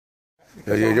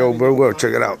Yo, bro, go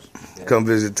check it out. Come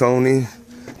visit Tony.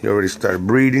 He already started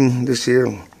breeding this year.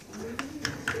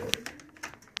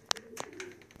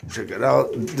 Check it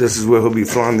out. This is where he'll be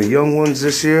flying the young ones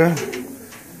this year.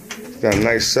 Got a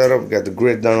nice setup. Got the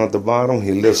grid down at the bottom.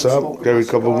 He lifts up every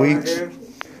couple of weeks.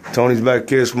 Tony's back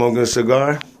here smoking a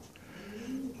cigar.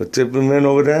 With Tippleman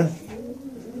over there.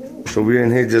 So we're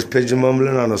in here just pigeon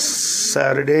mumbling on a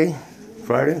Friday.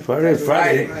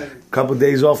 Couple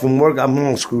days off from work. I'm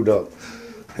all screwed up.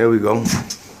 Here we go.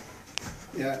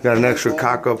 Got an extra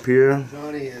cock up here.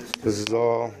 This is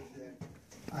all.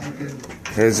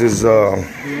 Here's his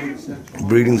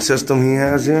breeding system he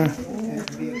has here.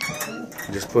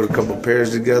 Just put a couple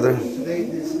pairs together.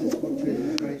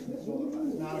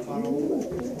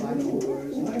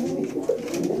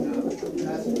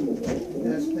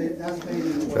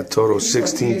 Got total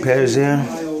 16 pairs here.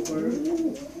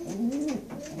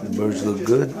 The birds look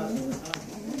good.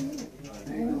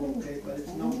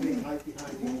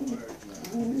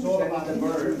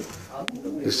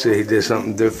 Let's see, he did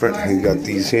something different. He got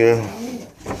these here.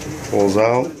 Pulls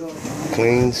out,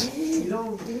 cleans.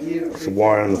 There's a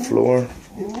wire on the floor.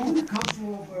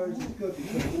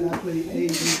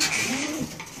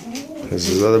 This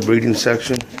is the other breeding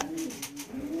section.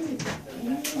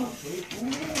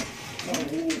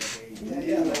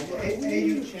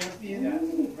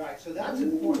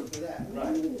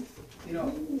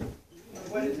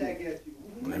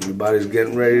 Everybody's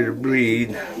getting ready to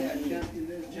breed.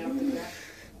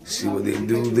 See what they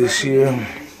do this year.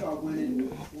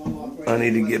 I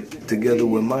need to get together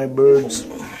with my birds.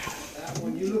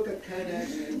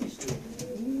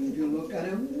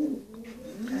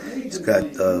 It's got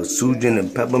Sujin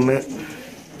and Peppermint.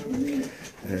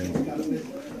 And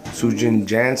Sujin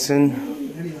Jansen.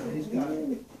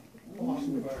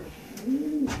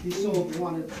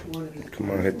 Come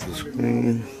on, hit the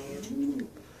screen.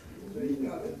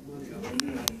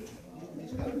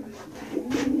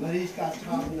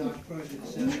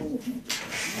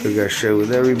 We got to share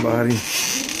with everybody.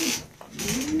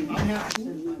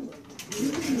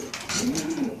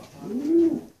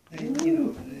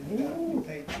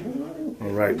 All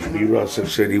right, B-Ross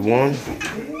said he won.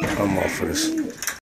 I'm off for this.